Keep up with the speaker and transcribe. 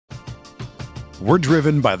We're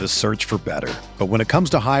driven by the search for better. But when it comes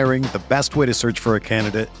to hiring, the best way to search for a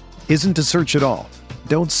candidate isn't to search at all.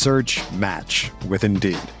 Don't search, match with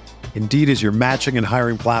Indeed. Indeed is your matching and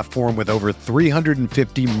hiring platform with over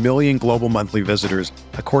 350 million global monthly visitors,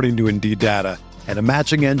 according to Indeed data, and a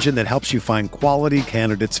matching engine that helps you find quality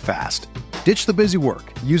candidates fast. Ditch the busy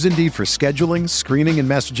work. Use Indeed for scheduling, screening, and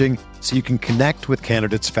messaging so you can connect with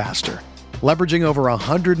candidates faster. Leveraging over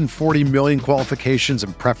 140 million qualifications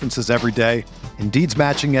and preferences every day, Indeed's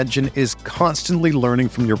matching engine is constantly learning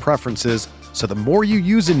from your preferences, so the more you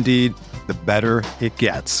use Indeed, the better it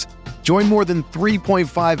gets. Join more than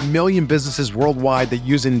 3.5 million businesses worldwide that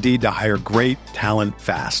use Indeed to hire great talent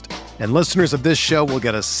fast. And listeners of this show will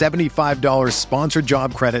get a $75 sponsored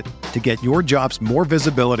job credit to get your jobs more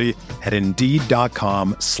visibility at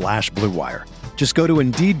Indeed.com/Blue Wire. Just go to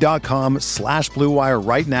Indeed.com/Blue Wire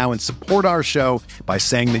right now and support our show by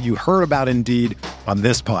saying that you heard about Indeed on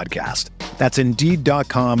this podcast. That's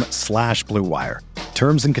Indeed.com/Blue Wire.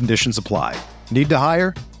 Terms and conditions apply. Need to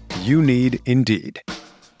hire? You need Indeed.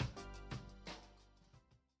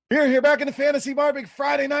 Here back in the Fantasy Bar, big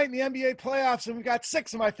Friday night in the NBA playoffs, and we've got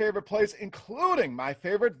 6 of my favorite plays, including my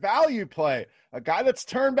favorite value play. A guy that's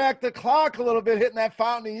turned back the clock a little bit, hitting that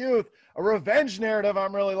fountain of youth. A revenge narrative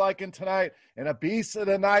I'm really liking tonight. And a beast of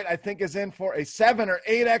the night I think is in for a 7 or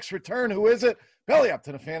 8x return. Who is it? Belly up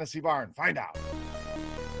to the Fantasy Bar and find out.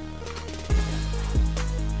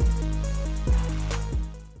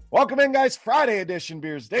 Welcome in, guys. Friday edition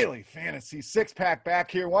Beers Daily Fantasy Six-Pack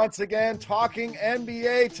back here once again, talking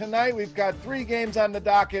NBA. Tonight we've got 3 games on the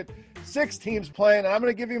docket, 6 teams playing, and I'm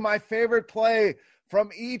going to give you my favorite play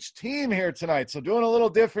from each team here tonight. So doing a little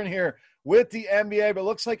different here with the NBA, but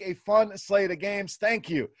looks like a fun slate of games. Thank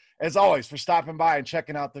you, as always, for stopping by and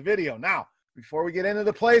checking out the video. Now, before we get into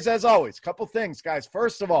the plays, as always, a couple things, guys.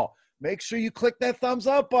 First of all, make sure you click that thumbs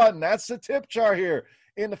up button. That's the tip jar here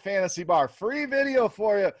in the Fantasy Bar. Free video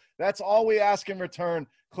for you. That's all we ask in return.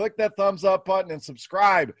 Click that thumbs up button and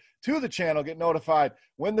subscribe to the channel. Get notified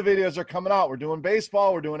when the videos are coming out. We're doing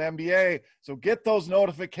baseball. We're doing NBA. So get those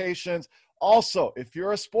notifications. Also, if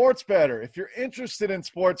you're a sports bettor, if you're interested in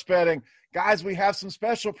sports betting, guys, we have some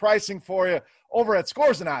special pricing for you over at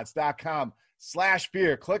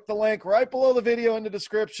scoresandodds.com/beer. Click the link right below the video in the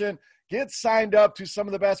description. Get signed up to some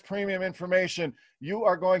of the best premium information you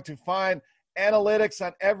are going to find. Analytics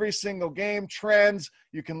on every single game, trends.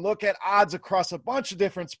 You can look at odds across a bunch of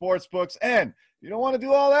different sports books. And you don't want to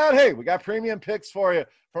do all that? Hey, we got premium picks for you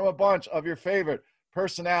from a bunch of your favorite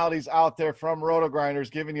personalities out there from Roto-Grinders,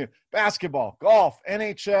 giving you basketball, golf,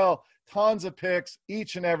 NHL, tons of picks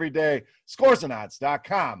each and every day.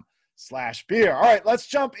 Scoresandodds.com/beer. All right, let's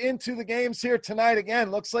jump into the games here tonight. Again,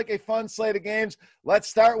 looks like a fun slate of games. Let's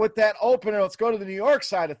start with that opener. Let's go to the New York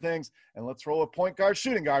side of things, and let's roll with point guard,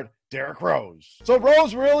 shooting guard, Derrick Rose. So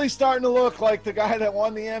Rose really starting to look like the guy that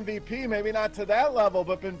won the MVP, maybe not to that level,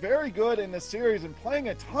 but been very good in the series and playing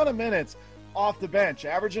a ton of minutes off the bench,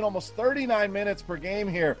 averaging almost 39 minutes per game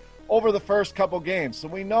here over the first couple games. So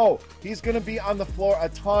we know he's going to be on the floor a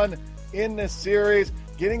ton in this series,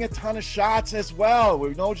 getting a ton of shots as well. We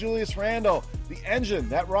know Julius Randle, the engine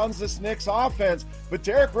that runs this Knicks offense, but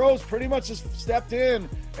Derrick Rose pretty much has stepped in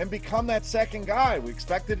and become that second guy. We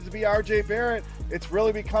expected it to be RJ Barrett. It's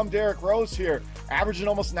really become Derrick Rose here, averaging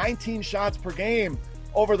almost 19 shots per game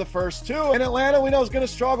over the first 2. And Atlanta, we know, is going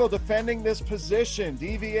to struggle defending this position.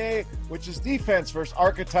 DVA, which is defense versus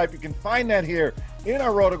archetype. You can find that here in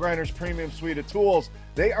our Roto-Grinders premium suite of tools.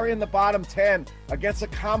 They are in the bottom 10 against a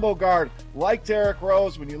combo guard like Derrick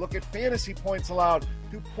Rose. When you look at fantasy points allowed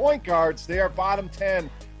to point guards, they are bottom 10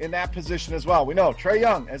 in that position as well. We know Trae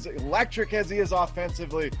Young, as electric as he is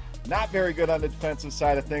offensively, not very good on the defensive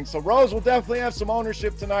side of things. So Rose will definitely have some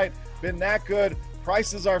ownership tonight. Been that good.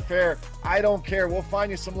 Prices are fair. I don't care. We'll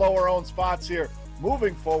find you some lower owned spots here.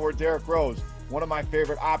 Moving forward, Derrick Rose, one of my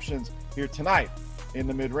favorite options here tonight in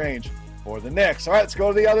the mid-range for the Knicks. All right, let's go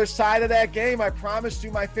to the other side of that game. I promised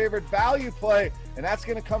you my favorite value play, and that's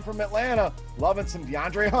going to come from Atlanta. Loving some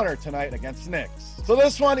DeAndre Hunter tonight against the Knicks. So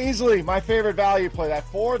this one, easily my favorite value play, that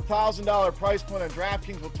 $4,000 price point on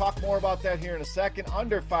DraftKings. We'll talk more about that here in a second.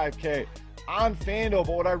 Under $5K on FanDuel.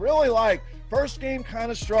 But what I really like, first game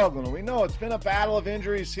kind of struggling. We know it's been a battle of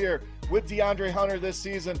injuries here with DeAndre Hunter this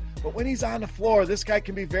season, but when he's on the floor, this guy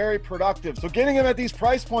can be very productive. So getting him at these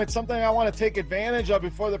price points, something I want to take advantage of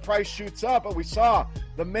before the price shoots up. But we saw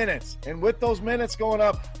the minutes, and with those minutes going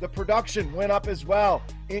up, the production went up as well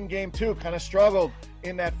in game 2. Kind of struggled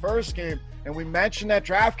in that first game. And we mentioned that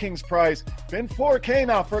DraftKings price, been $4K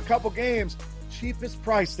now for a couple games. Cheapest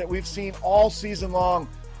price that we've seen all season long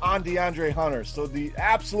on DeAndre Hunter. So the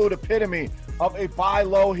absolute epitome of a buy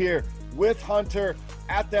low here with Hunter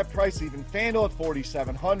at that price, even FanDuel at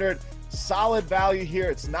 4,700. Solid value here.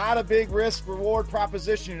 It's not a big risk reward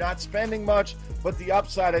proposition. You're not spending much, but the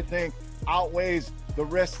upside, I think, outweighs the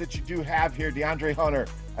risk that you do have here. DeAndre Hunter,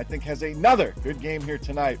 I think, has another good game here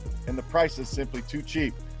tonight, and the price is simply too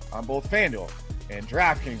cheap on both FanDuel and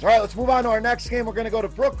DraftKings. All right, let's move on to our next game. We're going to go to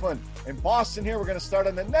Brooklyn and Boston here. We're going to start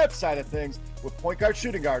on the Nets side of things with point guard,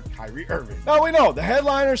 shooting guard, Kyrie Irving. Now, we know the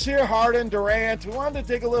headliners here, Harden, Durant. We wanted to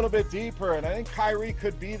dig a little bit deeper, and I think Kyrie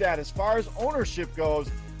could be that. As far as ownership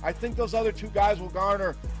goes, I think those other two guys will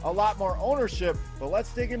garner a lot more ownership, but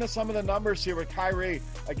let's dig into some of the numbers here with Kyrie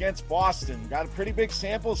against Boston. Got a pretty big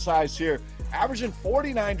sample size here, averaging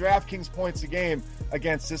 49 DraftKings points a game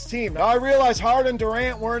against this team. Now, I realize Harden,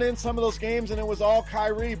 Durant weren't in some of those games, and it was all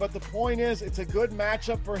Kyrie, but the point is it's a good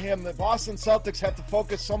matchup for him. The Boston Celtics have to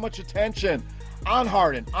focus so much attention on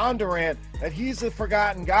Harden, on Durant, that he's the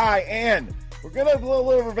forgotten guy, and we're going to have a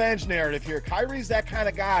little revenge narrative here. Kyrie's that kind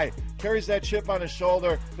of guy, carries that chip on his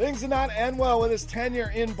shoulder. Things did not end well with his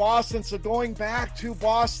tenure in Boston, so going back to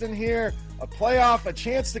Boston here, a playoff, a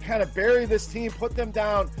chance to kind of bury this team, put them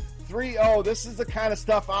down 3-0. This is the kind of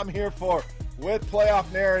stuff I'm here for with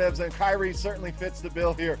playoff narratives, and Kyrie certainly fits the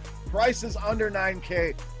bill here. Price is under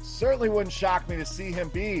 9K. Certainly wouldn't shock me to see him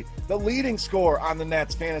be the leading scorer on the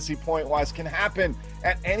Nets fantasy point-wise. Can happen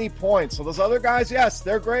at any point. So those other guys, yes,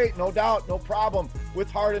 they're great, no doubt, no problem with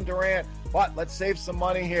Harden, Durant. But let's save some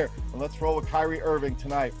money here, and let's roll with Kyrie Irving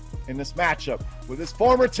tonight in this matchup with his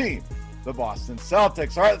former team, the Boston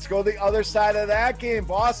Celtics. All right, let's go to the other side of that game.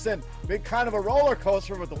 Boston, big kind of a roller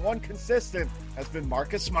coaster, but the one consistent has been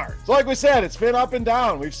Marcus Smart. So like we said, it's been up and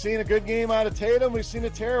down. We've seen a good game out of Tatum. We've seen a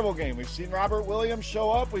terrible game. We've seen Robert Williams show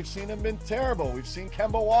up. We've seen him been terrible. We've seen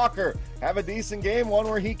Kemba Walker have a decent game, one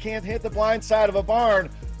where he can't hit the blind side of a barn.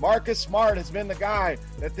 Marcus Smart has been the guy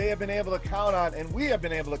that they have been able to count on, and we have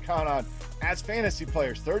been able to count on as fantasy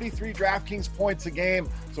players. 33 DraftKings points a game,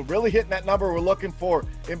 so really hitting that number we're looking for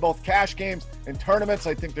in both cash games and tournaments.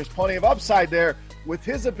 I think there's plenty of upside there with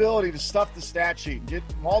his ability to stuff the stat sheet and get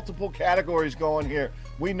multiple categories going here.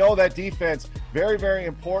 We know that defense, very, very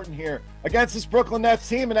important here against this Brooklyn Nets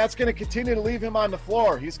team, and that's going to continue to leave him on the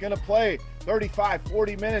floor. He's going to play 35,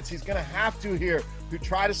 40 minutes. He's going to have to here to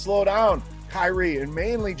try to slow down Kyrie and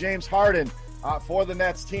mainly James Harden for the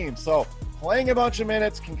Nets team. So playing a bunch of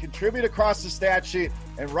minutes can contribute across the stat sheet,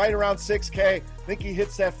 and right around 6K, I think he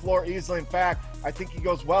hits that floor easily. In fact, I think he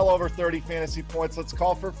goes well over 30 fantasy points. Let's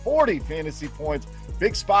call for 40 fantasy points.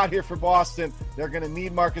 Big spot here for Boston. They're going to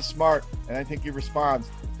need Marcus Smart, and I think he responds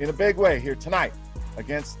in a big way here tonight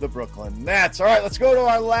against the Brooklyn Nets. All right, let's go to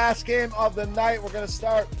our last game of the night. We're going to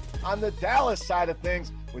start on the Dallas side of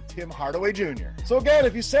things with Tim Hardaway Jr. So again,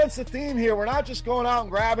 if you sense the theme here, we're not just going out and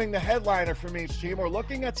grabbing the headliner from each team. We're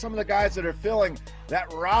looking at some of the guys that are filling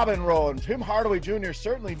that Robin role, and Tim Hardaway Jr. is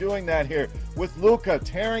certainly doing that here with Luka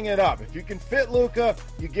tearing it up. If you can fit Luka,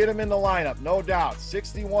 you get him in the lineup, no doubt.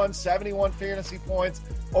 61, 71 fantasy points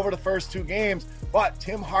over the first two games. But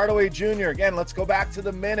Tim Hardaway Jr., again, let's go back to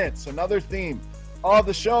the minutes, another theme of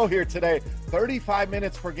the show here today. 35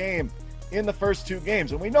 minutes per game in the first two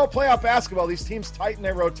games. And we know playoff basketball, these teams tighten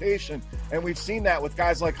their rotation, and we've seen that with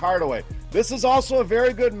guys like Hardaway. This is also a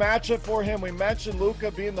very good matchup for him. We mentioned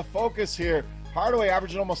Luka being the focus here. Hardaway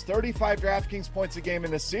averaging almost 35 DraftKings points a game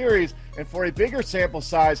in the series, and for a bigger sample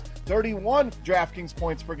size, 31 DraftKings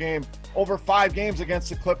points per game over 5 games against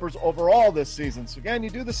the Clippers overall this season. So again, you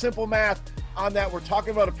do the simple math on that. We're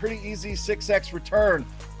talking about a pretty easy 6x return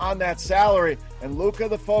on that salary. And Luka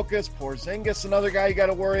the focus, Porzingis another guy you got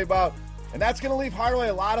to worry about. And that's going to leave Hardaway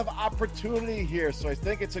a lot of opportunity here. So I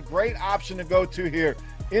think it's a great option to go to here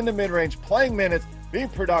in the mid-range, playing minutes, being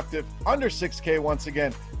productive, under 6K once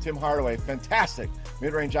again. Tim Hardaway, fantastic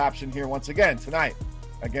mid-range option here once again tonight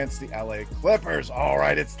against the LA Clippers. All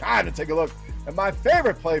right, it's time to take a look at my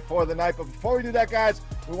favorite play for the night. But before we do that, guys,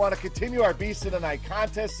 we want to continue our Beast of the Night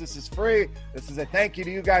contest. This is free. This is a thank you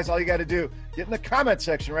to you guys. All you got to do, get in the comment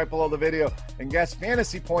section right below the video and guess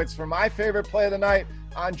fantasy points for my favorite play of the night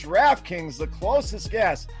on DraftKings. The closest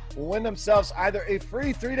guess will win themselves either a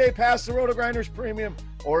free 3-day pass to Roto Grinders Premium,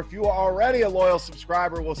 or if you are already a loyal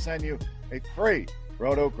subscriber, we'll send you a free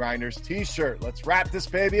Roto Grinders t-shirt. Let's wrap this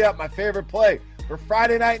baby up. My favorite play for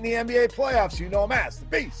Friday night in the NBA playoffs. You know him as the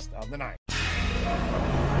Beast of the Night.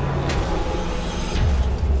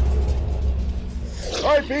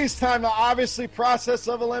 All right, Beast time. Now, obviously, process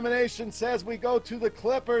of elimination says we go to the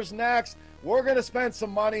Clippers next. We're going to spend some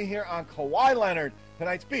money here on Kawhi Leonard,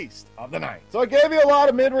 tonight's Beast of the Night. So I gave you a lot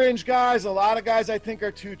of mid-range guys, a lot of guys I think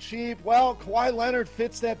are too cheap. Well, Kawhi Leonard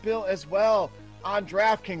fits that bill as well on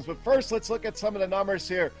DraftKings. But first, let's look at some of the numbers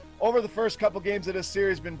here over the first couple games of this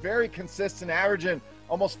series, been very consistent, averaging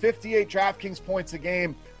almost 58 DraftKings points a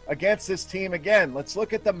game against this team. Again, let's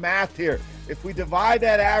look at the math here. If we divide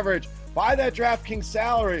that average by that DraftKings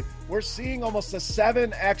salary, we're seeing almost a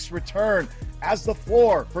 7x return as the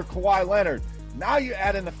floor for Kawhi Leonard. Now you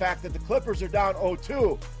add in the fact that the Clippers are down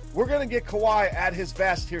 0-2. We're going to get Kawhi at his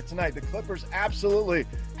best here tonight. The Clippers absolutely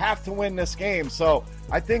have to win this game. So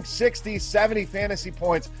I think 60, 70 fantasy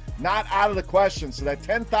points, not out of the question. So that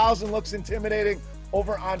 10,000 looks intimidating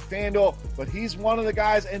over on FanDuel, but he's one of the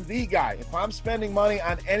guys and the guy. If I'm spending money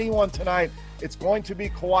on anyone tonight, it's going to be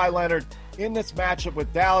Kawhi Leonard in this matchup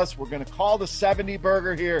with Dallas. We're going to call the 70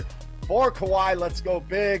 burger here for Kawhi. Let's go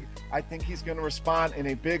big. I think he's going to respond in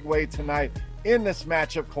a big way tonight in this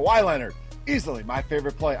matchup. Kawhi Leonard, easily my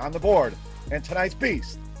favorite play on the board and tonight's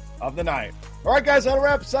beast of the night. All right, guys, that'll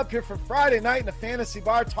wrap us up here for Friday night in the Fantasy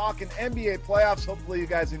Bar talking NBA playoffs. Hopefully you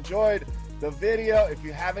guys enjoyed the video. If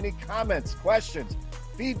you have any comments, questions,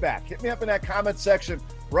 feedback, hit me up in that comment section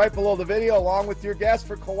right below the video, along with your guess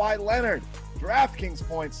for Kawhi Leonard. DraftKings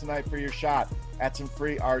points tonight for your shot at some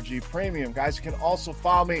free RG Premium. Guys, you can also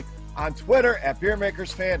follow me on Twitter at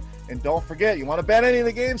BeerMakersFan. And don't forget, you want to bet any of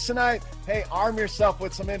the games tonight? Hey, arm yourself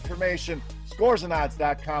with some information.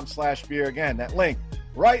 Scoresandodds.com/beer. Again, that link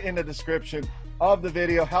right in the description of the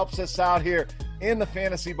video helps us out here in the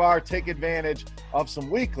Fantasy Bar. Take advantage of some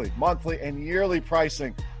weekly, monthly, and yearly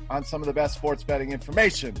pricing on some of the best sports betting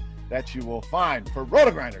information that you will find. For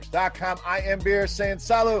rotogrinders.com, I am Beer saying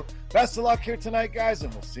salut. Best of luck here tonight, guys,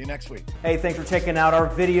 and we'll see you next week. Hey, thanks for checking out our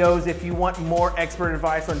videos. If you want more expert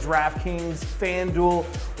advice on DraftKings, FanDuel,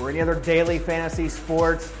 or any other daily fantasy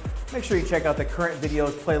sports, make sure you check out the current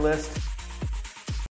videos playlist